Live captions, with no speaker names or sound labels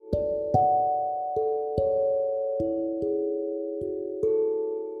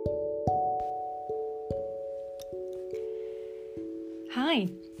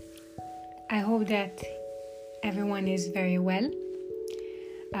hope that everyone is very well.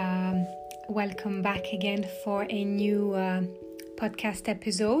 Welcome back again for a new podcast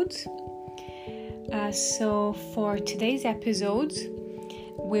episode. So for today's episode,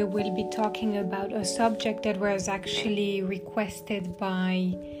 we will be talking about a subject that was actually requested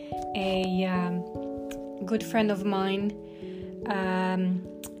by a good friend of mine.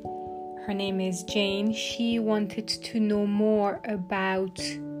 Her name is Jane. She wanted to know more about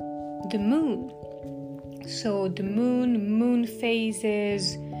the moon. So the moon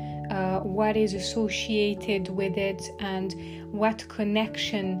phases, what is associated with it, and what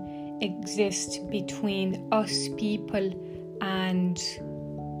connection exists between us people and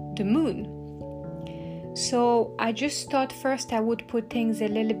the moon. So I just thought first I would put things a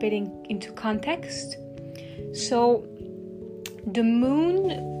little bit into context. So the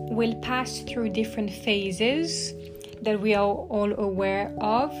moon will pass through different phases that we are all aware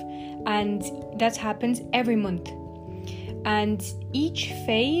of, and that happens every month. And each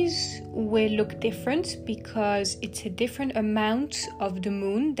phase will look different because it's a different amount of the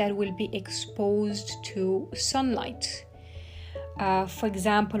moon that will be exposed to sunlight. For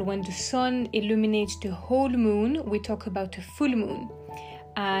example, when the sun illuminates the whole moon, we talk about a full moon.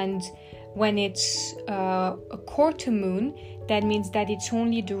 And when it's a quarter moon, that means that it's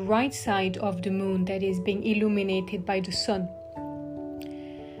only the right side of the moon that is being illuminated by the sun.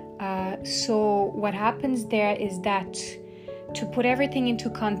 So what happens there is that, to put everything into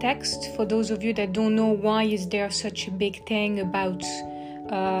context, for those of you that don't know why is there such a big thing about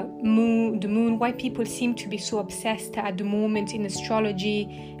the moon, why people seem to be so obsessed at the moment in astrology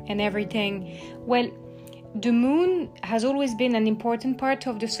and everything. Well, the moon has always been an important part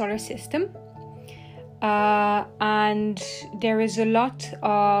of the solar system, and there is a lot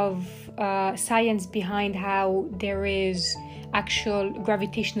of science behind how there is actual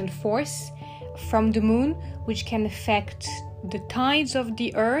gravitational force from the moon, which can affect the tides of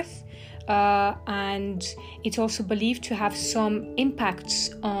the earth, and it's also believed to have some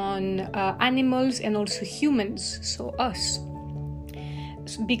impacts on animals and also humans, so us.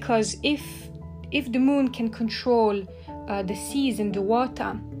 Because if the moon can control the seas and the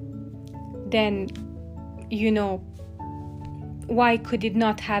water, then, why could it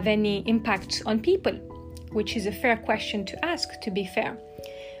not have any impact on people? Which is a fair question to ask, to be fair.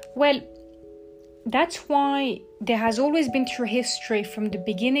 Well, that's why there has always been, through history, from the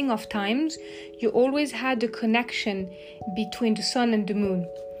beginning of times, you always had a connection between the sun and the moon.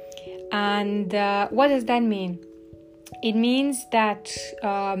 And what does that mean? It means that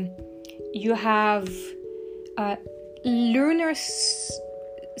you have lunar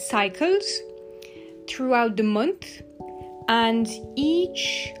cycles throughout the month, and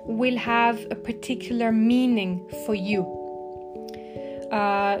each will have a particular meaning for you.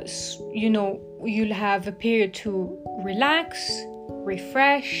 You'll have a period to relax,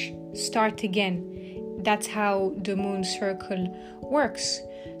 refresh, start again. That's how the moon circle works.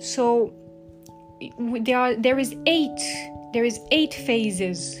 So there is eight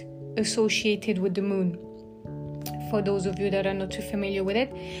phases associated with the moon, for those of you that are not too familiar with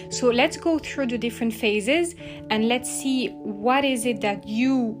it. So let's go through the different phases and let's see what is it that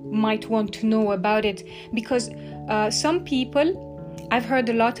you might want to know about it. Because some people, I've heard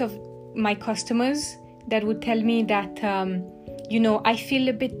a lot of my customers that would tell me that, I feel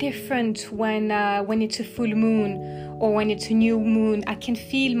a bit different when it's a full moon or when it's a new moon. I can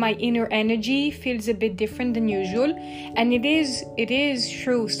feel my inner energy feels a bit different than usual. And it is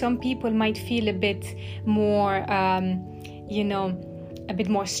true. Some people might feel a bit more, a bit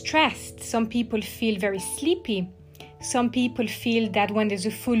more stressed. Some people feel very sleepy. Some people feel that when there's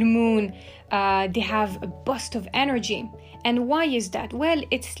a full moon, they have a burst of energy. And why is that? Well,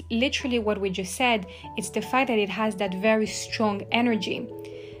 it's literally what we just said. It's the fact that it has that very strong energy.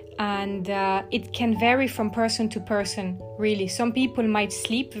 And it can vary from person to person, really. Some people might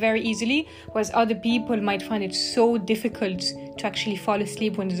sleep very easily, whereas other people might find it so difficult to actually fall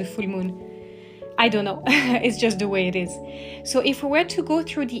asleep when there's a full moon. I don't know. It's just the way it is. So if we were to go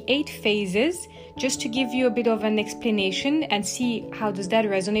through the 8 phases, just to give you a bit of an explanation and see how does that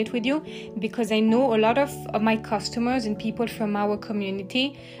resonate with you, because I know a lot of my customers and people from our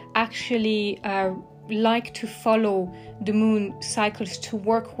community actually like to follow the moon cycles to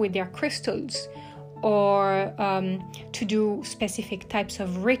work with their crystals, or to do specific types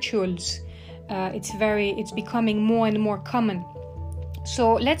of rituals. It's becoming more and more common.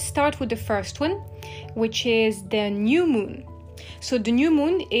 So let's start with the first one, which is the new moon. So the new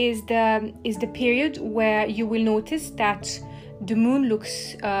moon is the period where you will notice that the moon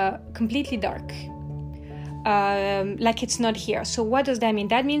looks completely dark. like it's not here. So what does that mean?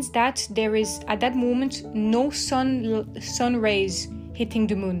 That means that there is at that moment no sun rays hitting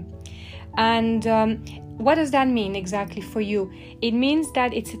the moon. And what does that mean exactly for you? It means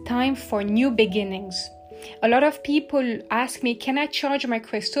that it's a time for new beginnings. A lot of people ask me, can I charge my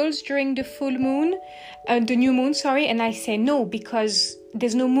crystals during the full moon, the new moon, sorry? And I say no, because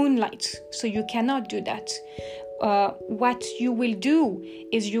there's no moonlight, so you cannot do that. What you will do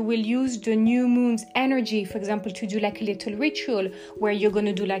is you will use the new moon's energy, for example, to do like a little ritual where you're going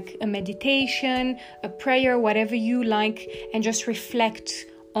to do like a meditation, a prayer, whatever you like, and just reflect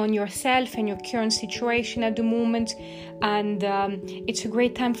on yourself and your current situation at the moment. And it's a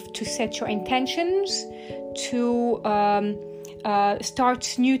great time to set your intentions, to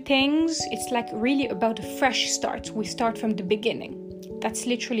start new things. It's like really about a fresh start. We start from the beginning. That's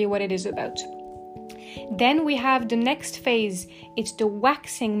literally what it is about. Then we have the next phase. It's the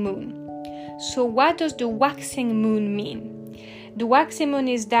waxing moon. So what does the waxing moon mean? The waxing moon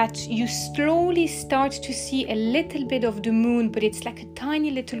is that you slowly start to see a little bit of the moon, but it's like a tiny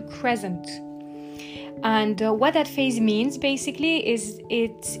little crescent. And what that phase means basically is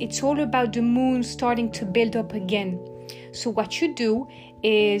it's all about the moon starting to build up again. So what you do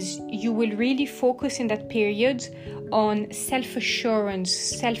is you will really focus in that period on self-assurance,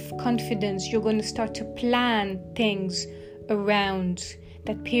 self-confidence. You're going to start to plan things around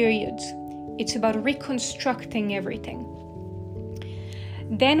that period. It's about reconstructing everything.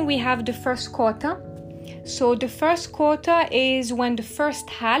 Then we have the first quarter. So the first quarter is when the first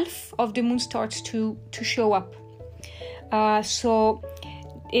half of the moon starts to show up. So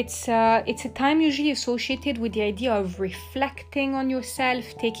it's a time usually associated with the idea of reflecting on yourself,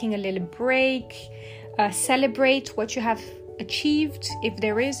 taking a little break, celebrate what you have achieved, if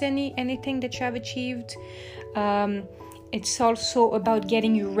there is anything that you have achieved. It's also about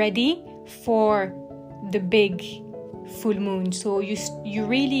getting you ready for the big full moon. So you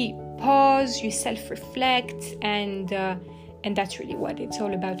really pause, you self-reflect, and that's really what it's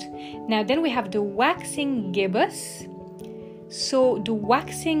all about. Now then we have the waxing gibbous. So the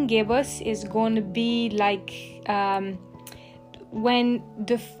waxing gibbous is going to be like when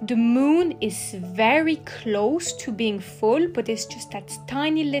the moon is very close to being full, but it's just that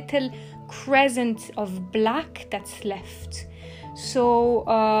tiny little crescent of black that's left. So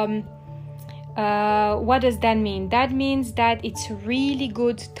what does that mean? That means that it's a really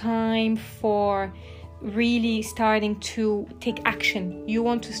good time for really starting to take action. You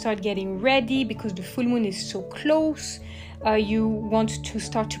want to start getting ready because the full moon is so close. You want to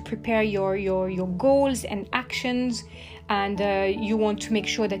start to prepare your goals and actions, and you want to make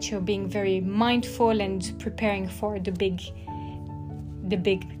sure that you're being very mindful and preparing for the big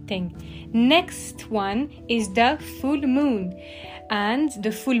thing. Next one is the full moon. And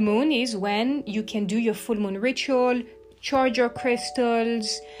the full moon is when you can do your full moon ritual, charge your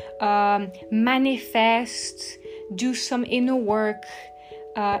crystals, manifest, do some inner work.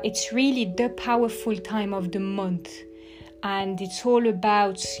 It's really the powerful time of the month. And it's all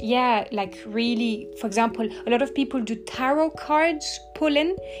about, like really, for example, a lot of people do tarot cards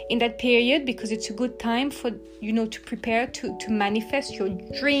pulling in that period because it's a good time for, to prepare to manifest your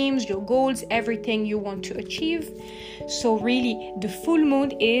dreams, your goals, everything you want to achieve. So really, the full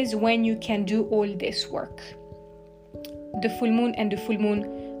moon is when you can do all this work. The full moon and the full moon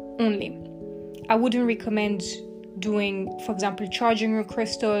only. I wouldn't recommend doing, for example, charging your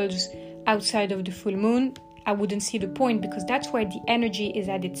crystals outside of the full moon. I wouldn't see the point because that's where the energy is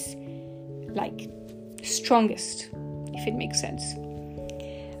at its strongest, if it makes sense.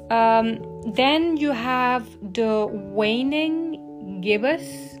 Then you have the waning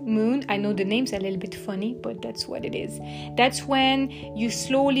gibbous moon. I know the name's a little bit funny, but that's what it is. That's when you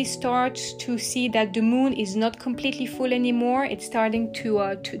slowly start to see that the moon is not completely full anymore. It's starting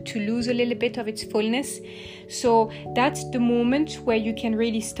to lose a little bit of its fullness. So that's the moment where you can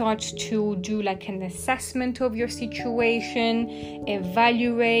really start to do like an assessment of your situation,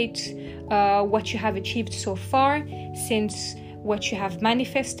 evaluate what you have achieved so far since what you have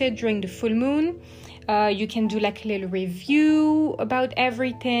manifested during the full moon. You can do like a little review about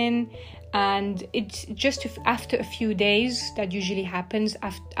everything, and it's just after a few days that usually happens,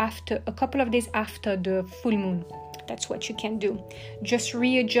 after a couple of days after the full moon. That's what you can do. Just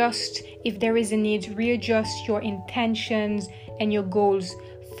readjust if there is a need, readjust your intentions and your goals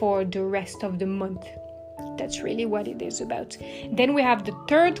for the rest of the month. That's really what it is about. Then we have the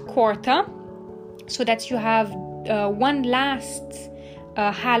third quarter, so that you have one last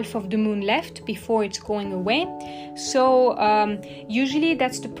half of the moon left before it's going away. So usually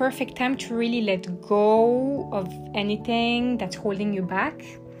that's the perfect time to really let go of anything that's holding you back.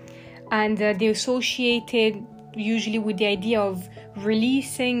 and they associate it usually with the idea of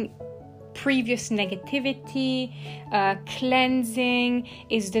releasing previous negativity. Cleansing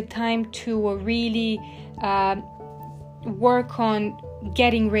is the time to really work on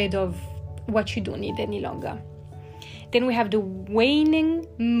getting rid of what you don't need any longer. Then we have the waning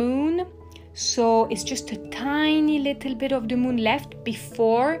moon. So it's just a tiny little bit of the moon left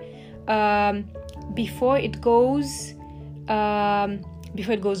before it goes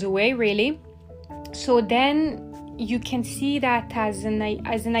away, really. So then you can see that as an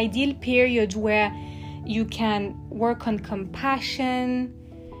ideal period where you can work on compassion,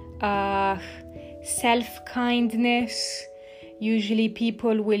 self-kindness. Usually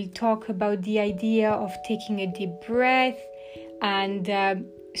people will talk about the idea of taking a deep breath and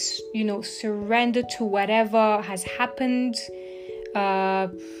surrender to whatever has happened.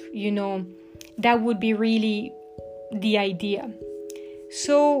 That would be really the idea.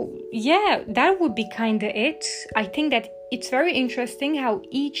 So yeah, that would be kind of it. I think that it's very interesting how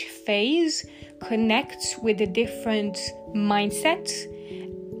each phase connects with a different mindset,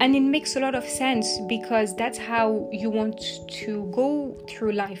 and it makes a lot of sense because that's how you want to go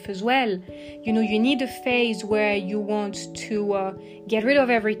through life as well. You need a phase where you want to get rid of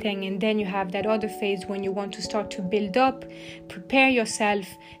everything, and then you have that other phase when you want to start to build up, prepare yourself,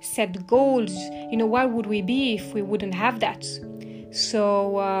 set goals. Where would we be if we wouldn't have that?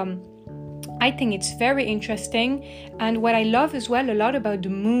 So I think it's very interesting. And what I love as well a lot about the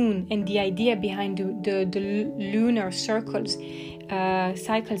moon and the idea behind the lunar cycles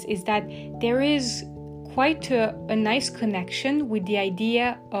is that there is quite a nice connection with the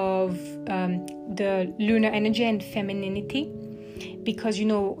idea of the lunar energy and femininity, because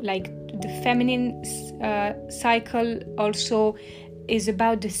the feminine cycle also is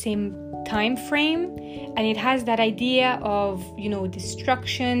about the same time frame, and it has that idea of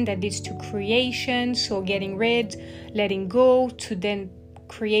destruction that leads to creation, so getting rid, letting go, to then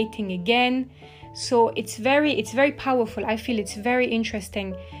creating again. So it's very powerful. I feel it's very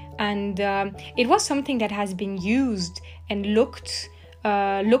interesting, and it was something that has been used and looked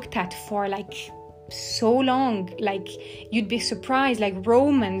at for so long. You'd be surprised,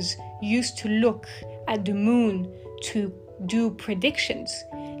 Romans used to look at the moon to do predictions.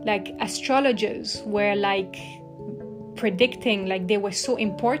 Astrologers were predicting, they were so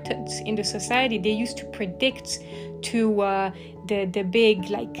important in the society. They used to predict to the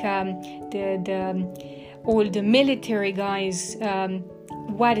big all the military guys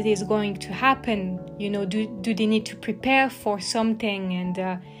what it is going to happen. Do they need to prepare for something,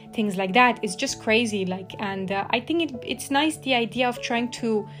 and things like that. It's just crazy. And I think it's nice, the idea of trying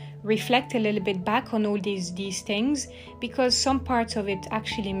to reflect a little bit back on all these things, because some parts of it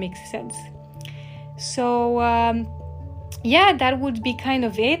actually make sense. So that would be kind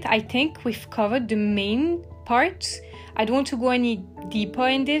of it. I think we've covered the main parts. I don't want to go any deeper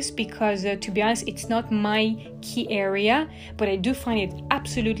in this because to be honest, it's not my key area, but I do find it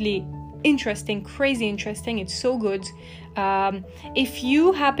absolutely interesting, crazy interesting. It's so good. If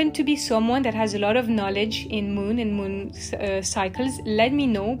you happen to be someone that has a lot of knowledge in moon and moon cycles, let me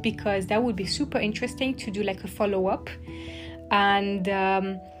know, because that would be super interesting to do a follow-up. And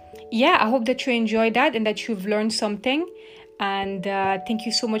I hope that you enjoyed that and that you've learned something. And thank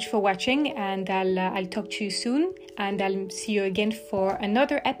you so much for watching, and I'll talk to you soon, and I'll see you again for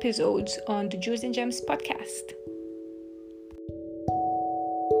another episode on the Jewels and Gems podcast.